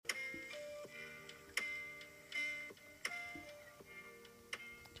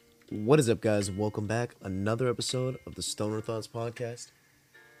What is up, guys? Welcome back. Another episode of the Stoner Thoughts podcast.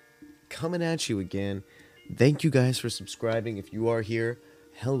 Coming at you again. Thank you guys for subscribing. If you are here,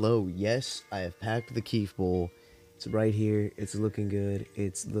 hello. Yes, I have packed the Kief Bowl. It's right here. It's looking good.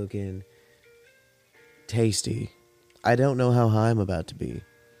 It's looking tasty. I don't know how high I'm about to be.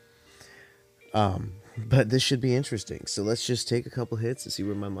 But this should be interesting. So let's just take a couple hits and see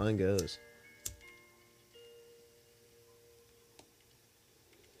where my mind goes.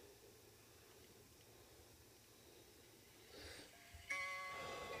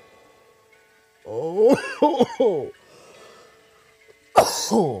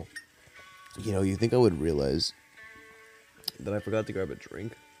 Oh, you think I would realize that I forgot to grab a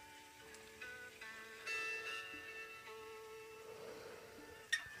drink?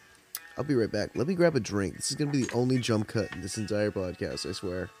 I'll be right back. Let me grab a drink. This is going to be the only jump cut in this entire podcast, I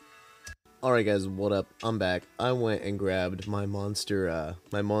swear. Alright guys, what up? I'm back. I went and grabbed my monster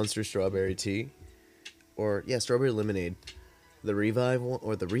strawberry tea. Strawberry lemonade. The Revive one,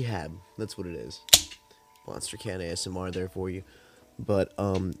 or the Rehab. That's what it is. Monster can ASMR there for you. But,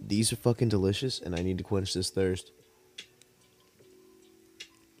 these are fucking delicious, and I need to quench this thirst.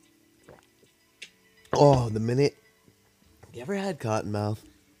 Oh, you ever had cotton mouth?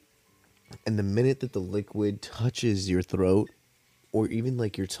 And the minute that the liquid touches your throat, or even,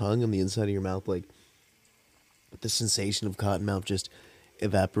 like, your tongue on the inside of your mouth, like, the sensation of cotton mouth just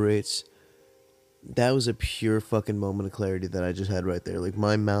evaporates. That was a pure fucking moment of clarity that I just had right there. Like,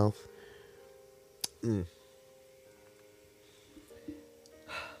 my mouth.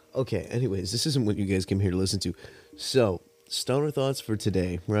 Okay, anyways, this isn't what you guys came here to listen to. So, stoner thoughts for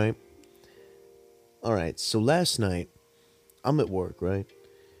today, right? Alright, so last night, I'm at work, right?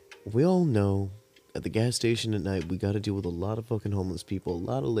 We all know at the gas station at night, we gotta deal with a lot of fucking homeless people. A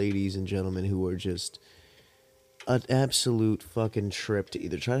lot of ladies and gentlemen who are just an absolute fucking trip to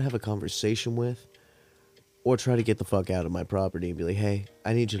either try to have a conversation with or try to get the fuck out of my property and be like, hey,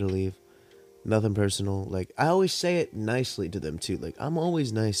 I need you to leave. Nothing personal. Like, I always say it nicely to them, too. Like, I'm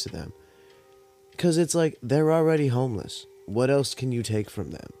always nice to them. Because it's like, they're already homeless. What else can you take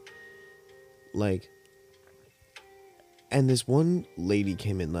from them? Like, and this one lady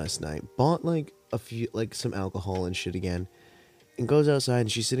came in last night, bought, like, some alcohol and shit again, and goes outside,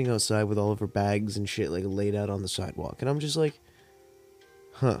 and she's sitting outside with all of her bags and shit, like, laid out on the sidewalk. And I'm just like,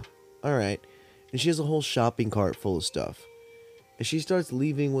 huh, alright. And she has a whole shopping cart full of stuff. And she starts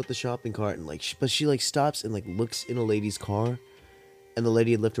leaving with the shopping cart, and but she stops and looks in a lady's car, and the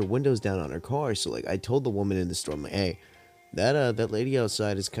lady had left her windows down on her car. So I told the woman in the store, I'm like, hey, that lady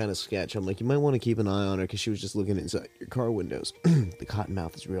outside is kind of sketch. I'm like, you might want to keep an eye on her because she was just looking inside your car windows. The cotton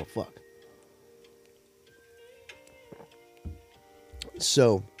mouth is real fuck.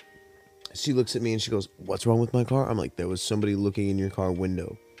 So she looks at me and she goes, what's wrong with my car? I'm like, there was somebody looking in your car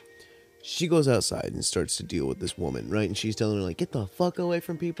window. She goes outside and starts to deal with this woman, right? And she's telling her, like, get the fuck away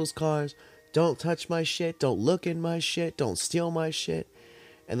from people's cars. Don't touch my shit. Don't look in my shit. Don't steal my shit.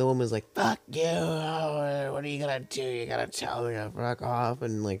 And the woman's like, fuck you. Oh, what are you gonna do? You gotta tell me to fuck off.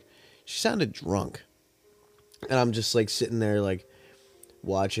 And, she sounded drunk. And I'm just, sitting there,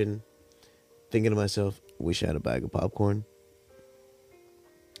 watching, thinking to myself, wish I had a bag of popcorn.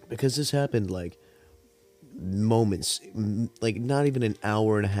 Because this happened, moments, not even an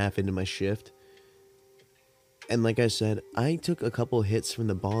hour and a half into my shift. And like I said, I took a couple hits from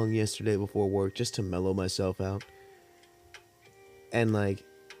the bong yesterday before work just to mellow myself out. And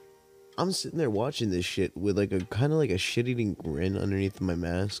I'm sitting there watching this shit with a kind of a shit-eating grin underneath my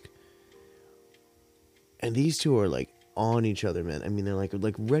mask. And these two are on each other, man. I mean, they're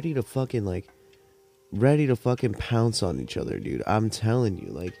ready to fucking pounce on each other, dude. I'm telling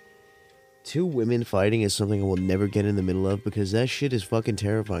you, two women fighting is something I will never get in the middle of because that shit is fucking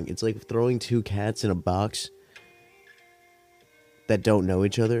terrifying. It's like throwing two cats in a box that don't know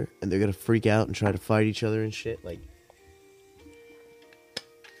each other and they're gonna freak out and try to fight each other and shit. Do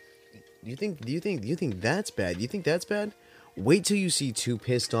you think that's bad? Do you think that's bad? Wait till you see two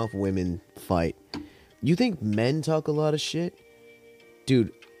pissed off women fight. You think men talk a lot of shit?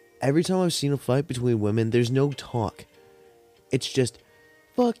 Dude, every time I've seen a fight between women, there's no talk. It's just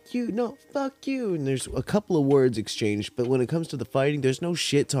fuck you, no, fuck you. And there's a couple of words exchanged, but when it comes to the fighting, there's no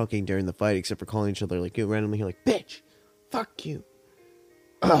shit talking during the fight except for calling each other randomly bitch, fuck you,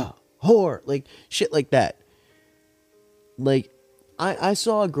 whore, shit like that. I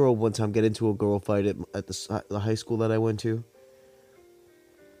saw a girl one time get into a girl fight at the high school that I went to.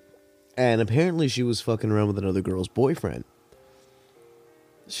 And apparently she was fucking around with another girl's boyfriend.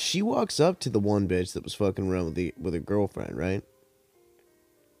 She walks up to the one bitch that was fucking around with her girlfriend, right?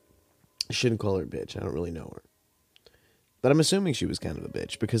 I shouldn't call her a bitch. I don't really know her. But I'm assuming she was kind of a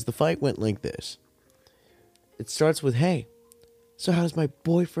bitch because the fight went like this. It starts with, hey, so how does my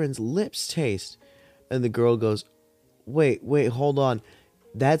boyfriend's lips taste? And the girl goes, wait, hold on.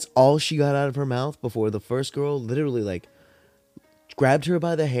 That's all she got out of her mouth before the first girl literally, like, grabbed her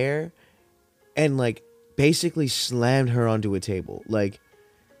by the hair and, like, basically slammed her onto a table. Like,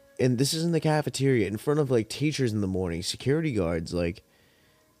 and this is in the cafeteria in front of, like, teachers in the morning, security guards, like,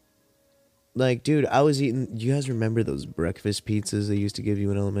 dude, I was eating... You guys remember those breakfast pizzas they used to give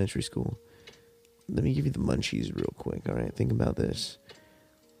you in elementary school? Let me give you the munchies real quick, all right? Think about this.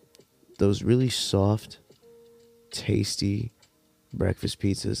 Those really soft, tasty breakfast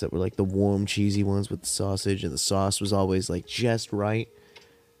pizzas that were like the warm, cheesy ones with the sausage, and the sauce was always like just right.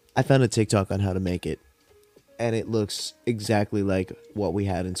 I found a TikTok on how to make it, and it looks exactly like what we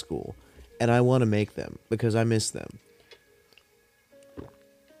had in school. And I want to make them because I miss them.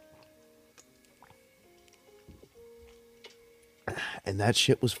 And that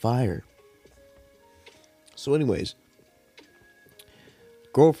shit was fire. So anyways,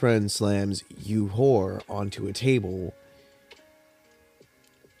 girlfriend slams you whore onto a table,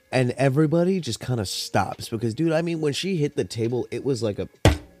 and everybody just kind of stops because, dude, I mean, when she hit the table, it was like a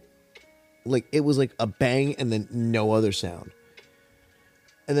bang and then no other sound.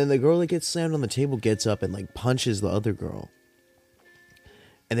 And then the girl that gets slammed on the table gets up and like punches the other girl,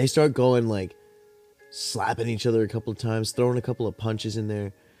 and they start going like slapping each other a couple of times, throwing a couple of punches in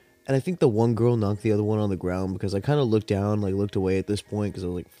there. And I think the one girl knocked the other one on the ground because I kind of looked down, like looked away at this point because I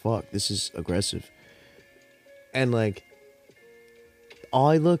was like, fuck, this is aggressive. And like,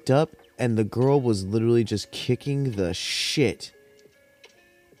 I looked up and the girl was literally just kicking the shit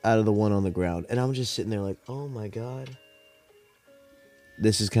out of the one on the ground. And I'm just sitting there like, oh my God,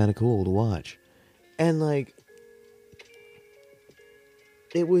 this is kind of cool to watch. And like,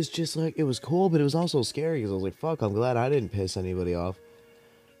 it was just like, it was cool, but it was also scary because I was like, fuck, I'm glad I didn't piss anybody off.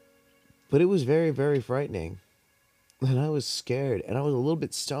 But it was very, very frightening. And I was scared. And I was a little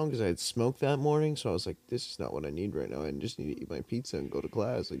bit stoned because I had smoked that morning. So I was like, this is not what I need right now. I just need to eat my pizza and go to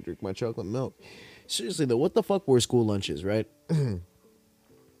class. Like, drink my chocolate milk. Seriously, though, what the fuck were school lunches, right?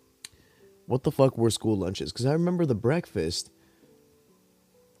 What the fuck were school lunches? Because I remember the breakfast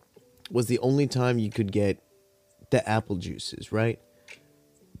was the only time you could get the apple juices, right?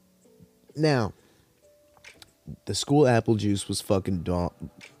 Now, the school apple juice was fucking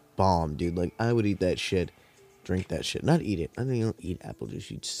bomb, dude. Like, I would eat that shit, drink that shit, not eat it. I mean, you don't eat apple juice,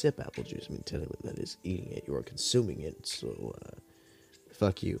 you sip apple juice. I mean, technically that is eating it, you are consuming it, so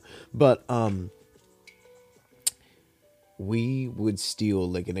fuck you. But we would steal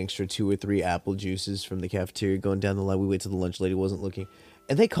like an extra 2 or 3 apple juices from the cafeteria going down the line. We wait till the lunch lady wasn't looking,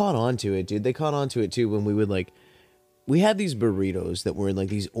 and they caught on to it, dude. They caught on to it too when we would like, we had these burritos that were in like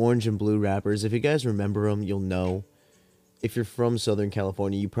these orange and blue wrappers. If you guys remember them, you'll know. If you're from Southern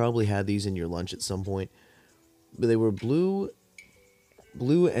California, you probably had these in your lunch at some point. But they were blue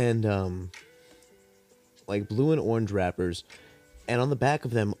and like blue and orange wrappers. And on the back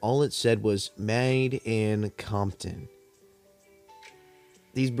of them, all it said was made in Compton.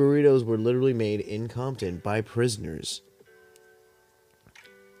 These burritos were literally made in Compton by prisoners.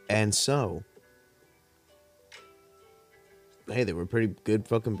 And so, hey, they were pretty good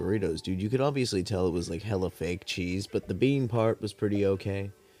fucking burritos, dude. You could obviously tell it was like hella fake cheese, but the bean part was pretty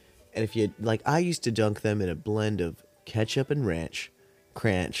okay. And if you, like, I used to dunk them in a blend of ketchup and ranch.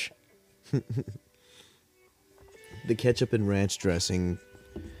 Cranch. The ketchup and ranch dressing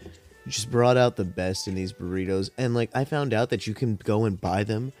just brought out the best in these burritos. And, like, I found out that you can go and buy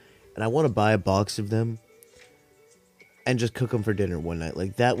them. And I want to buy a box of them and just cook them for dinner one night.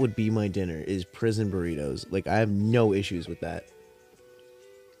 Like, that would be my dinner, is prison burritos. Like, I have no issues with that.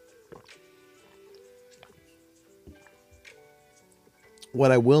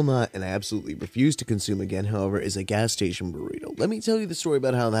 What I will not, and I absolutely refuse to consume again, however, is a gas station burrito. Let me tell you the story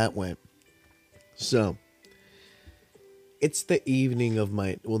about how that went. So, it's the evening of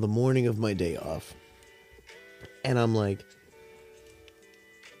the morning of my day off. And I'm like,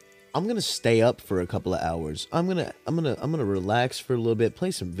 I'm gonna stay up for a couple of hours. I'm gonna relax for a little bit,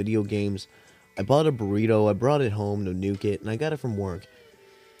 play some video games. I bought a burrito, I brought it home to nuke it, and I got it from work.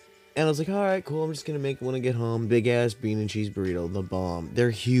 And I was like, alright, cool, I'm just gonna make it when I get home. Big ass bean and cheese burrito, the bomb. They're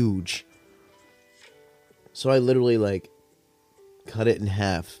huge. So I literally, like, cut it in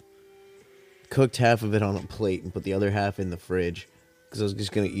half. Cooked half of it on a plate and put the other half in the fridge. Because I was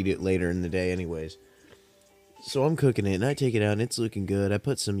just gonna eat it later in the day anyways. So I'm cooking it, and I take it out, and it's looking good. I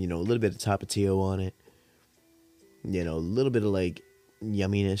put some, a little bit of Tapatio on it. A little bit of, like,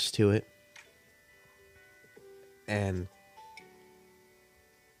 yumminess to it. And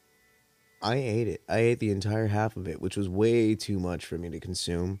I ate it. I ate the entire half of it, which was way too much for me to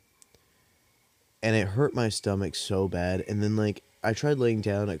consume. And it hurt my stomach so bad. And then, like, I tried laying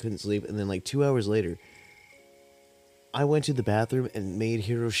down, I couldn't sleep. And then, like, 2 hours later, I went to the bathroom and made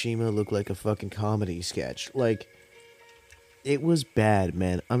Hiroshima look like a fucking comedy sketch. Like, it was bad,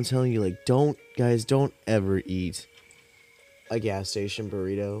 man. I'm telling you, like, guys, don't ever eat a gas station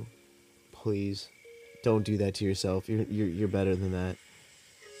burrito. Please. Don't do that to yourself. You're better than that.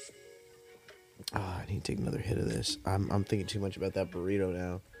 Ah, I need to take another hit of this. I'm thinking too much about that burrito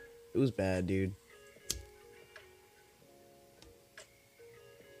now. It was bad, dude.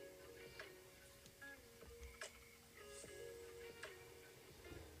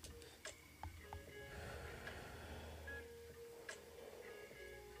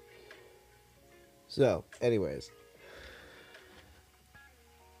 So, anyways.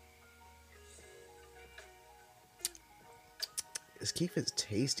 This Kief is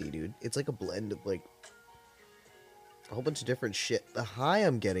tasty, dude. It's like a blend of, like, a whole bunch of different shit. The high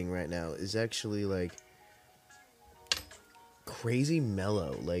I'm getting right now is actually, like, crazy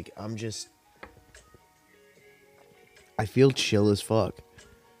mellow. Like, I feel chill as fuck.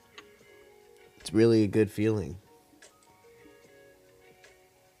 It's really a good feeling.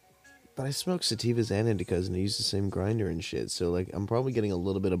 But I smoke sativas and indicas and I use the same grinder and shit. So, like, I'm probably getting a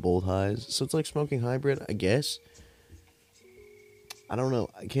little bit of both highs. So it's like smoking hybrid, I guess. I don't know.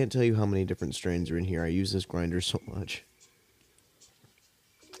 I can't tell you how many different strains are in here. I use this grinder so much.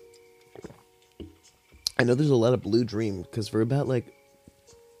 I know there's a lot of Blue Dream, because for about, like,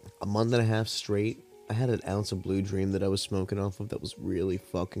 a month and a half straight, I had an ounce of Blue Dream that I was smoking off of that was really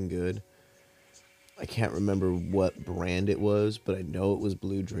fucking good. I can't remember what brand it was, but I know it was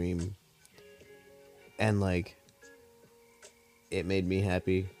Blue Dream. And, like, it made me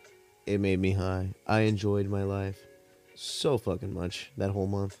happy. It made me high. I enjoyed my life so fucking much that whole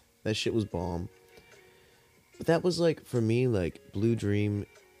month. That shit was bomb. But that was, like, for me, like, Blue Dream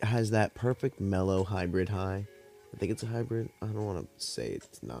has that perfect mellow hybrid high. I think it's a hybrid. I don't want to say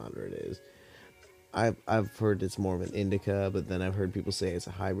it's not, or it is. I've heard it's more of an indica, but then I've heard people say it's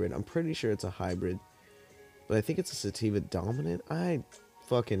a hybrid. I'm pretty sure it's a hybrid. But I think it's a sativa dominant. I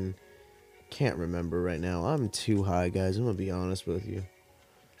fucking can't remember right now. I'm too high, guys. I'm gonna be honest with you.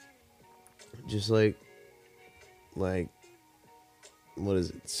 Just like, what is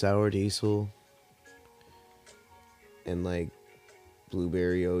it? Sour Diesel. And, like,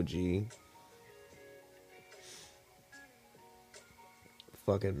 Blueberry OG.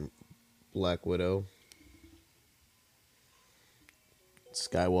 Fucking Black Widow.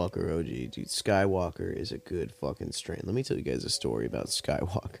 Skywalker OG. Dude, Skywalker is a good fucking strain. Let me tell you guys a story about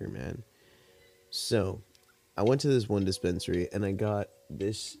Skywalker, man. So, I went to this one dispensary and I got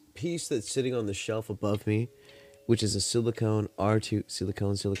this piece that's sitting on the shelf above me, which is a silicone R2,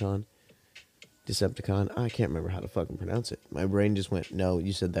 silicone, Decepticon. I can't remember how to fucking pronounce it. My brain just went, no,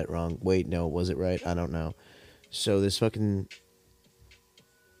 you said that wrong. Wait, no, was it right? I don't know. So this little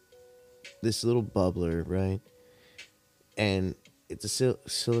bubbler, right? And it's a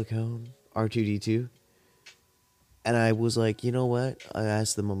silicone R2D2. And I was like, you know what? I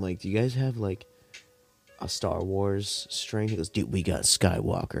asked them, I'm like, do you guys have, like, a Star Wars strain? He goes, dude, we got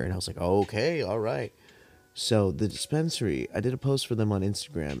Skywalker. And I was like, okay, all right. So the dispensary, I did a post for them on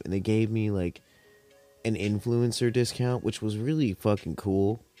Instagram, and they gave me, like, an influencer discount, which was really fucking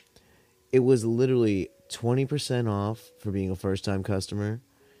cool. It was literally 20% off for being a first-time customer,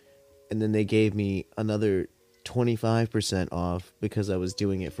 and then they gave me another 25% off because I was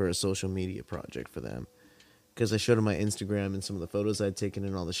doing it for a social media project for them. Because I showed them my Instagram and some of the photos I'd taken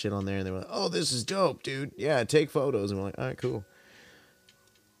and all the shit on there, and they were like, oh, this is dope, dude. Yeah, take photos. And we're like, all right, cool.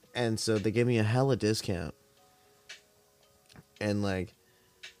 And so they gave me a hella discount. And, like,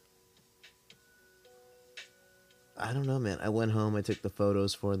 I don't know, man. I went home, I took the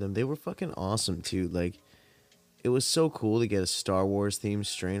photos for them. They were fucking awesome, too. Like, it was so cool to get a Star Wars themed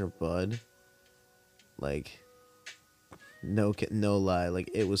strain of bud. Like, no lie.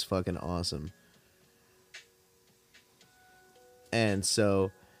 Like, it was fucking awesome. And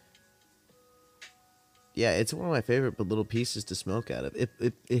so, yeah, it's one of my favorite but little pieces to smoke out of.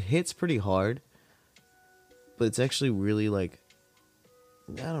 It hits pretty hard, but it's actually really, like,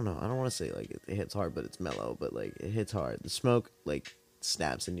 I don't know. I don't want to say, like, it hits hard, but it's mellow. But, like, it hits hard. The smoke, like,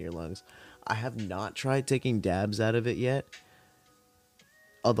 snaps into your lungs. I have not tried taking dabs out of it yet.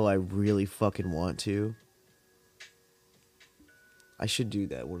 Although I really fucking want to. I should do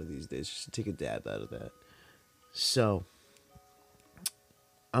that one of these days. Just to take a dab out of that. So,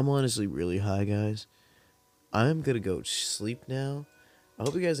 I'm honestly really high, guys. I'm going to go sleep now. I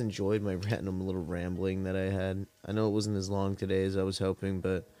hope you guys enjoyed my random little rambling that I had. I know it wasn't as long today as I was hoping,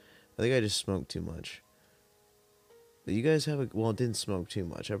 but think I just smoked too much. But you guys didn't smoke too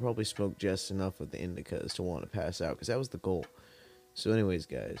much. I probably smoked just enough of the indicas to want to pass out, because that was the goal. So anyways,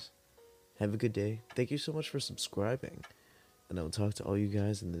 guys, have a good day. Thank you so much for subscribing. And I will talk to all you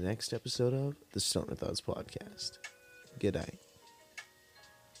guys in the next episode of the Stoner Thoughts Podcast. Good night.